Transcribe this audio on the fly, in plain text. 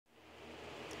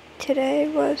Today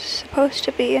was supposed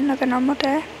to be another normal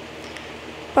day,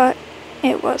 but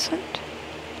it wasn't.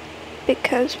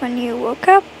 Because when you woke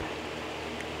up,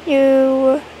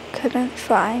 you couldn't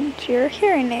find your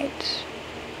hearing aids.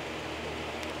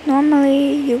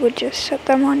 Normally, you would just set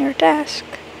them on your desk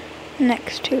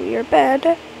next to your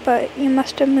bed, but you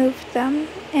must have moved them,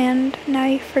 and now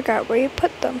you forgot where you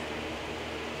put them.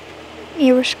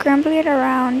 You were scrambling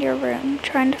around your room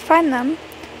trying to find them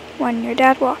when your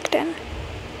dad walked in.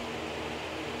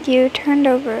 You turned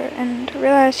over and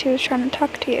realized he was trying to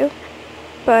talk to you,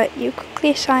 but you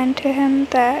quickly signed to him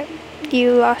that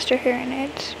you lost your hearing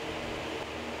aids.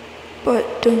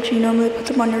 But don't you normally put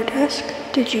them on your desk?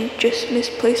 Did you just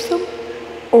misplace them?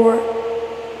 Or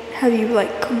have you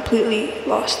completely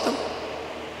lost them?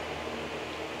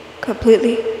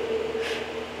 Completely?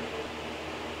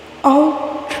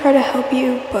 I'll try to help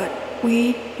you, but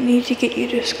we need to get you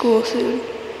to school soon.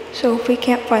 So if we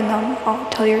can't find them, I'll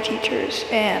tell your teachers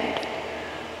and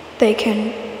they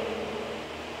can...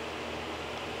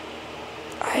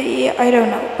 I don't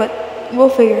know, but we'll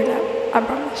figure it out, I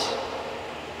promise.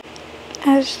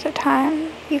 As the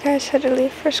time you guys had to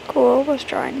leave for school was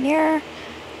drawing near,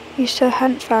 you still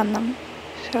hadn't found them.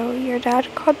 So your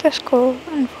dad called the school,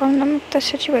 informed them of the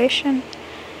situation,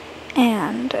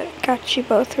 and got you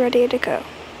both ready to go.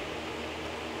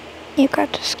 You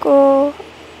got to school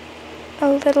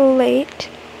a little late,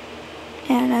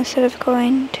 and instead of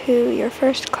going to your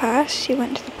first class, you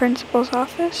went to the principal's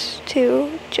office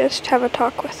to just have a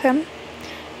talk with him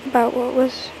about what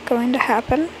was going to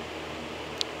happen.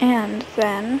 And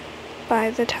then, by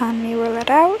the time you were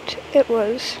let out, it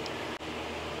was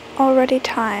already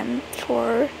time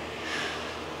for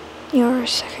your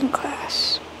second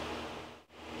class.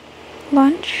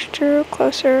 Lunch drew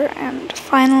closer, and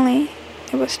finally,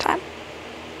 it was time.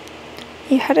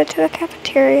 You headed to the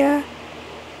cafeteria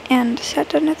and sat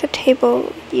down at the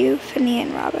table you, Finney,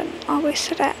 and Robin always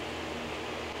sit at.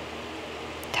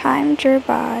 Time drew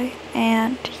by,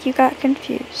 and you got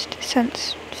confused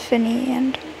since Finney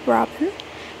and Robin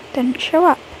didn't show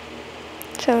up,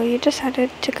 so you decided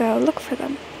to go look for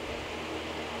them.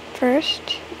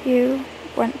 First, you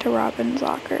went to Robin's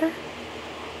locker,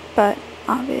 but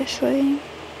obviously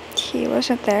he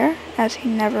wasn't there, as he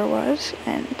never was,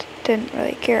 and didn't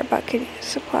really care about getting his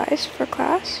supplies for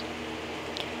class.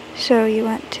 So you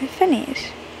went to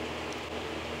Finney's.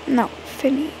 No,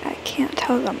 Finney, I can't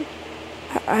tell them.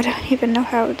 I don't even know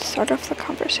how I would start off the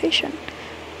conversation.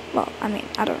 Well,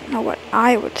 I don't know what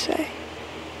I would say.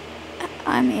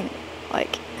 How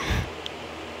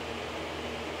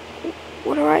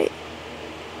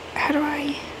do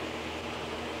I...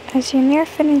 As you near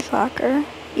Finney's locker,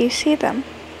 you see them.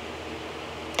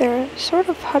 They're sort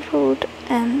of huddled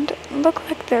and look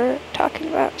like they're talking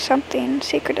about something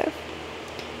secretive.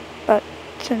 But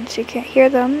since you can't hear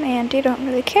them and you don't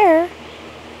really care,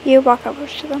 you walk over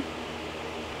to them.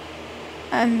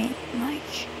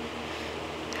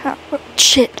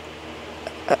 Shit.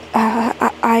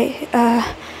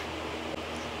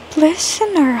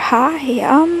 Listener,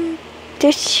 hi.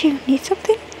 Did you need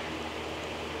something?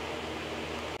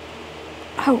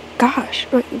 Oh gosh,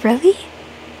 really?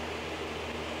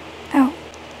 Oh,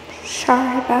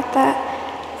 sorry about that.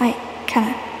 I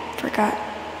kinda forgot.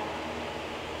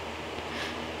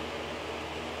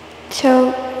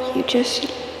 So, you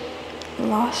just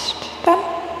lost them?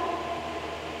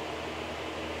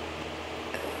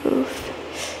 Oof.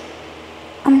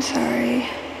 I'm sorry.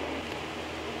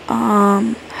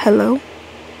 Hello?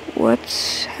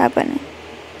 What's happening?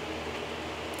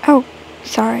 Oh,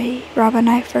 sorry, Robin,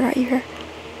 I forgot you were here.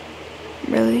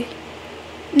 Really?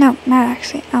 No, not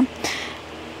actually.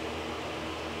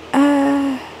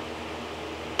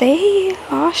 They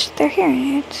lost their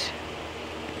hearing aids.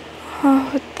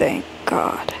 Oh, thank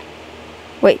God.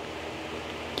 Wait,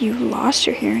 you lost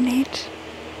your hearing aids?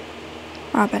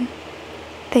 Robin,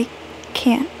 they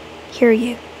can't hear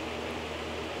you.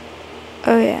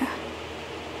 Oh yeah.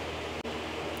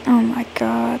 Oh my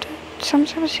God.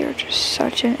 Sometimes you're just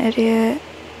such an idiot.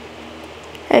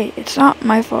 Hey, it's not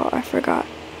my fault, I forgot.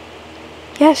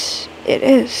 Yes, it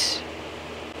is.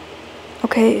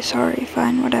 Okay, sorry,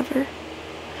 fine, whatever.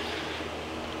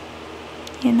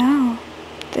 You know,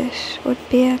 this would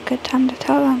be a good time to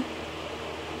tell them.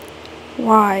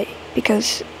 Why?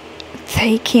 Because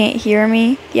they can't hear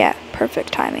me? Yeah,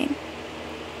 perfect timing.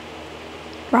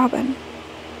 Robin,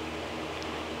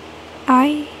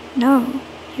 I know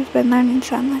you've been learning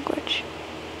sign language,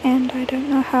 and I don't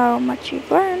know how much you've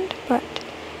learned, but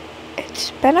it's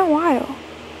been a while.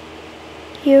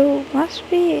 You must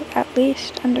be at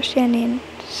least understanding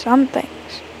some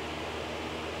things.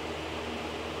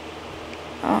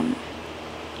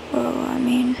 Well, I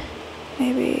mean,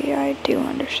 maybe I do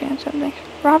understand something.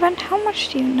 Robin, how much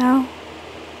do you know?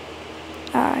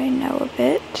 I know a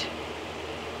bit.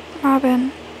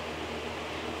 Robin,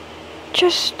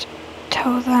 just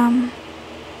tell them.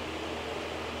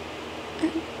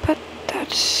 But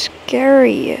that's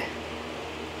scary.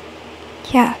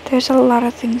 Yeah, there's a lot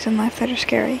of things in life that are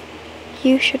scary.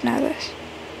 You should know this.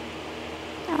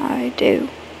 I do,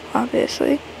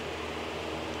 obviously.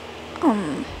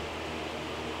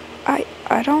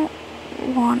 I don't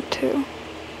want to.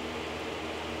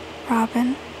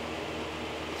 Robin,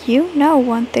 you know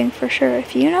one thing for sure.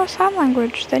 If you know sign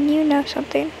language, then you know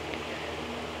something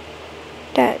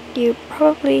that you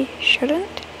probably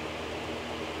shouldn't.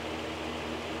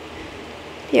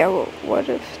 Yeah, well, what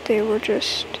if they were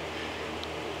just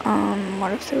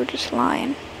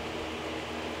lying?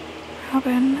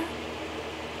 Robin,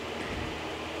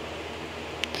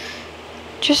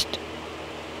 just,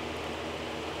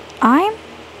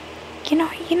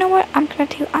 you know what I'm gonna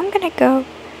do? I'm gonna go.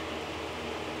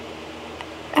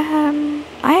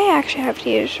 I actually have to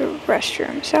use the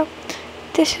restroom, so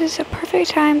this is a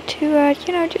perfect time to,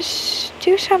 just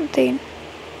do something.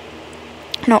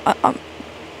 No,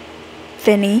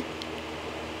 Vinny.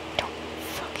 Don't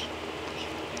fucking,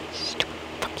 stupid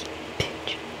fucking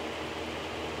bitch.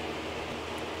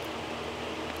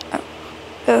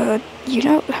 You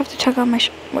don't have to tug on my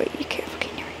wait, you can't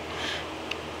fucking hear me.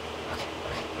 Okay.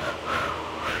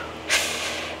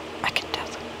 I can tell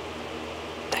them.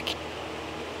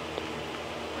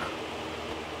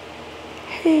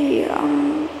 Hey,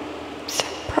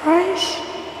 surprise?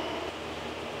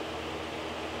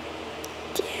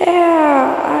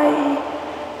 Yeah,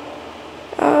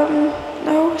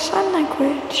 know sign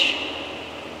language.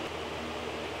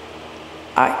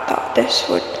 I thought this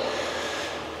would,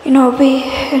 be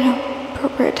an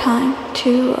appropriate time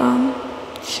to,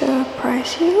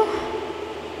 surprise you.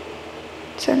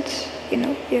 Since,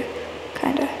 you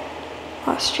kinda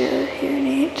lost your hearing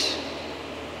aids.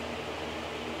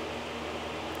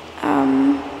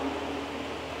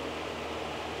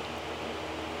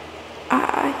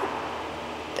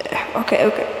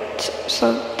 Okay,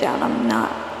 slow down, I'm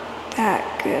not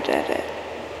that good at it.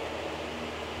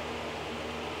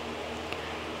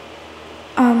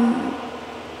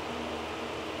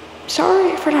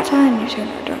 Sorry for not telling you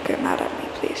sooner, don't get mad at me,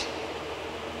 please.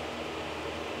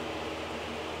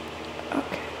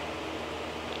 Okay.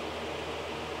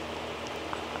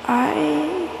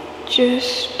 I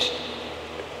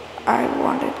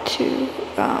wanted to,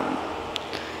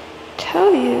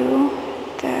 tell you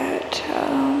that,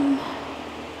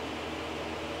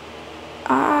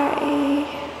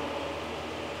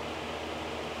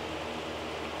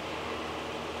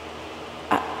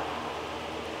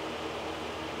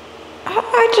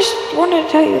 I just wanted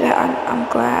to tell you that I'm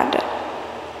glad,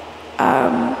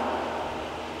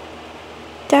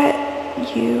 that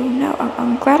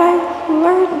I'm glad I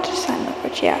learned sign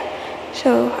language, yeah.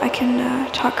 So I can,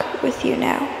 talk with you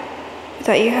now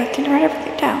without you having to write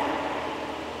everything down.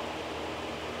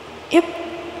 Yep.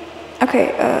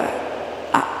 Okay,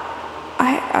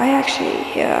 I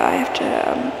actually, I have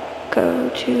to, go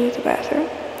to the bathroom.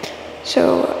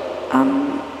 So,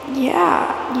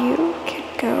 yeah, you can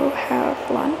go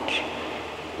have lunch,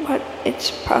 but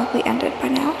it's probably ended by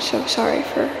now, so sorry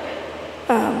for,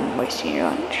 wasting your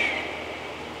lunch.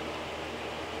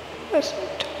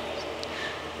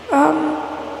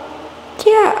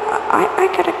 Yeah,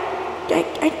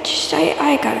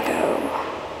 I gotta go.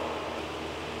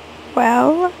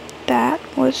 Well, that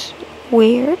was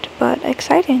weird, but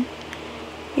exciting.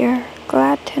 You're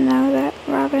glad to know that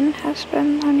Robin has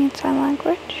been learning sign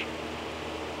language.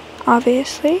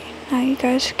 Obviously, now you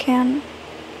guys can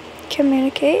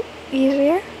communicate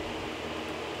easier.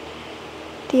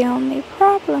 The only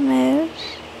problem is,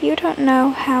 you don't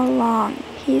know how long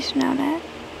he's known it.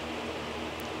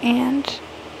 And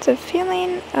the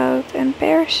feeling of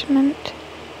embarrassment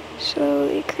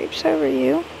slowly creeps over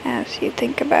you as you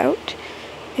think about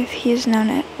if he's known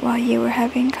it while you were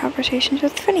having conversations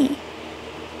with Finny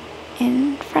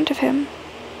in front of him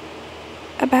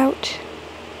about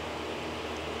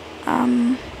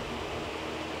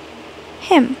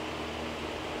him.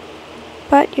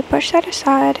 But you push that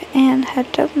aside and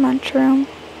head to the lunchroom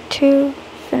to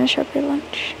finish up your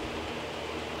lunch.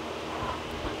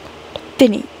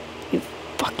 Finny, you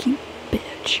fucking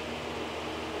bitch.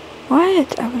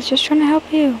 What? I was just trying to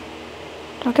help you.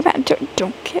 Don't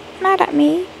get mad at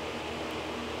me.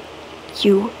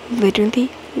 You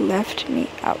literally left me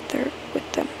out there with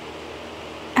them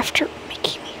after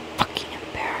making me fucking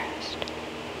embarrassed.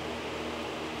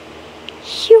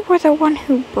 You were the one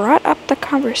who brought up the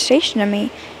conversation to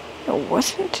me, It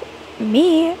wasn't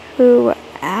me who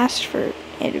asked for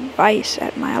advice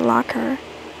at my locker.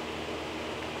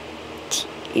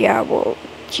 Yeah, well,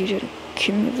 you didn't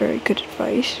give me very good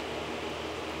advice.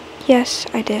 Yes,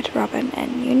 I did, Robin,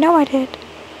 and you know I did.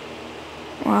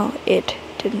 Well, it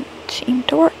didn't seem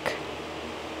to work.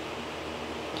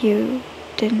 You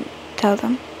didn't tell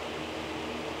them,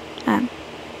 I'm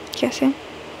guessing.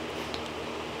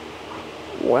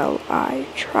 Well, I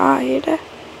tried,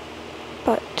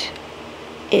 but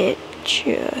it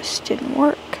just didn't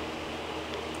work.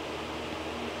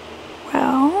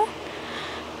 Well,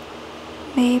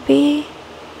 maybe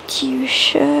you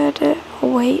should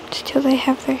wait till they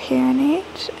have their hearing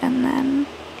aids and then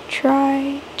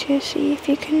try to see if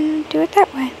you can do it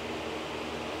that way.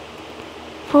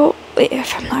 Well,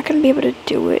 if I'm not going to be able to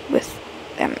do it with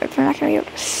them, if I'm not going to be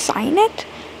able to sign it,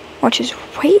 which is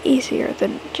way easier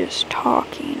than just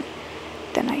talking,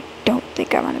 then I don't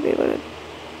think I'm going to be able to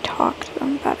talk to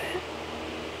them about it.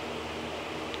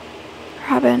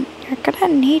 Robin, you're going to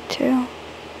need to.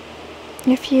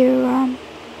 If you,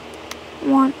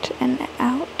 want an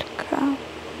outcome.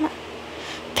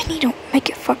 Vinny, don't make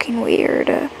it fucking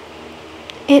weird.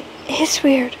 It is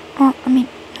weird. Well, I mean,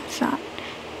 no, it's not.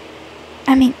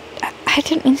 I mean, I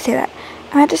didn't mean to say that.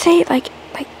 I meant to say, like,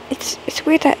 it's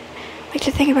weird that, like,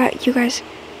 to think about you guys.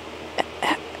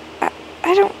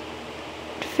 I don't.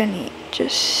 Vinny,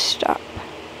 just stop.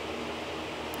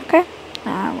 Okay?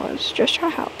 I was just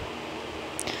trying to help.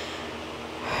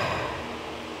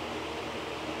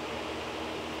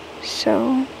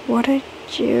 So, what did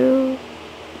you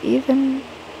even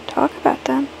talk about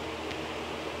then?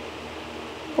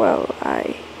 Well,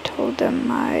 I told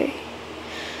them I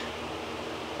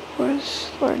was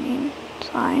learning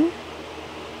sign,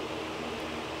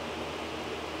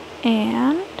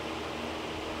 and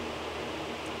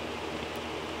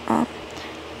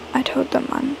I told them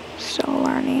I'm still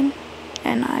learning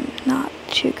and I'm not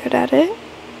too good at it.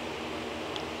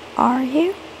 Are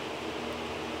you?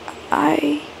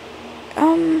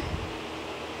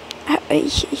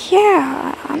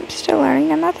 Yeah, I'm still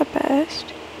learning. I'm not the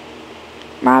best.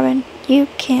 Robin, you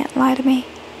can't lie to me.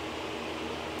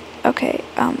 Okay,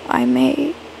 I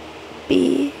may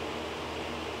be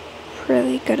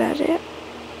really good at it,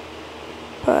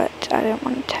 but I didn't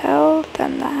want to tell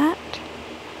them that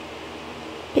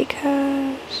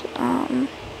because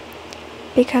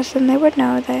then they would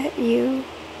know that you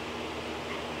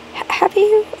have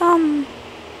you,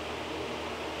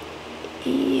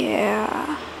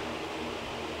 yeah.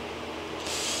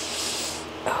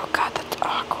 Oh god, that's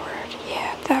awkward.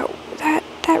 Yeah,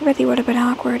 that really would have been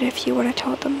awkward if you would have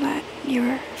told them that you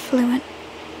were fluent.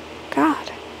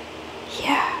 God.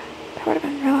 Yeah, that would have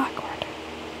been real awkward.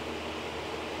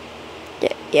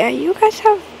 Yeah, you guys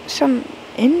have some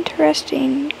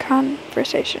interesting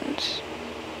conversations.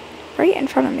 Right in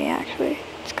front of me, actually.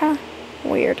 It's kind of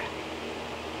weird.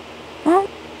 Well,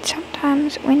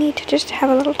 sometimes we need to just have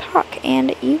a little talk,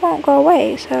 and you won't go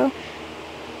away, so...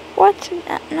 What?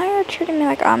 Now you're treating me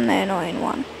like I'm the annoying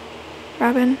one.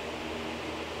 Robin,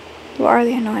 you are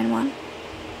the annoying one.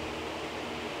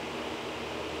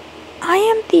 I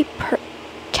am the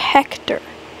protector.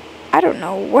 I don't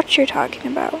know what you're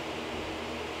talking about.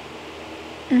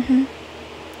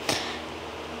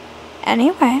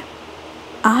 Anyway,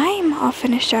 I'm all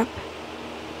finished up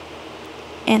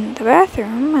in the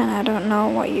bathroom, and I don't know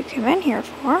what you came in here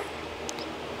for.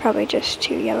 Probably just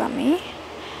to yell at me.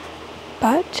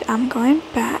 But I'm going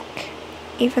back,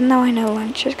 even though I know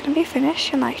lunch is going to be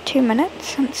finished in like 2 minutes,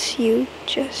 since you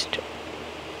just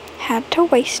had to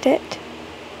waste it.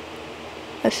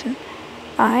 Listen,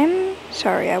 I'm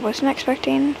sorry, I wasn't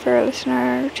expecting for a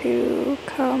listener to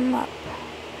come up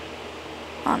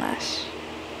on us.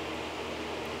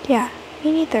 Yeah,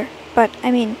 me neither. But,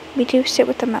 I mean, we do sit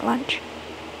with them at lunch.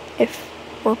 If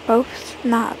we're both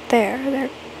not there, they're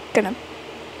gonna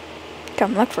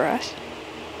come look for us.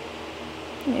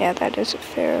 Yeah, that is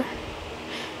fair.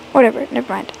 Whatever,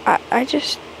 never mind. I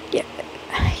just, yeah,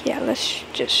 let's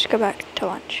just go back to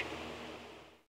lunch.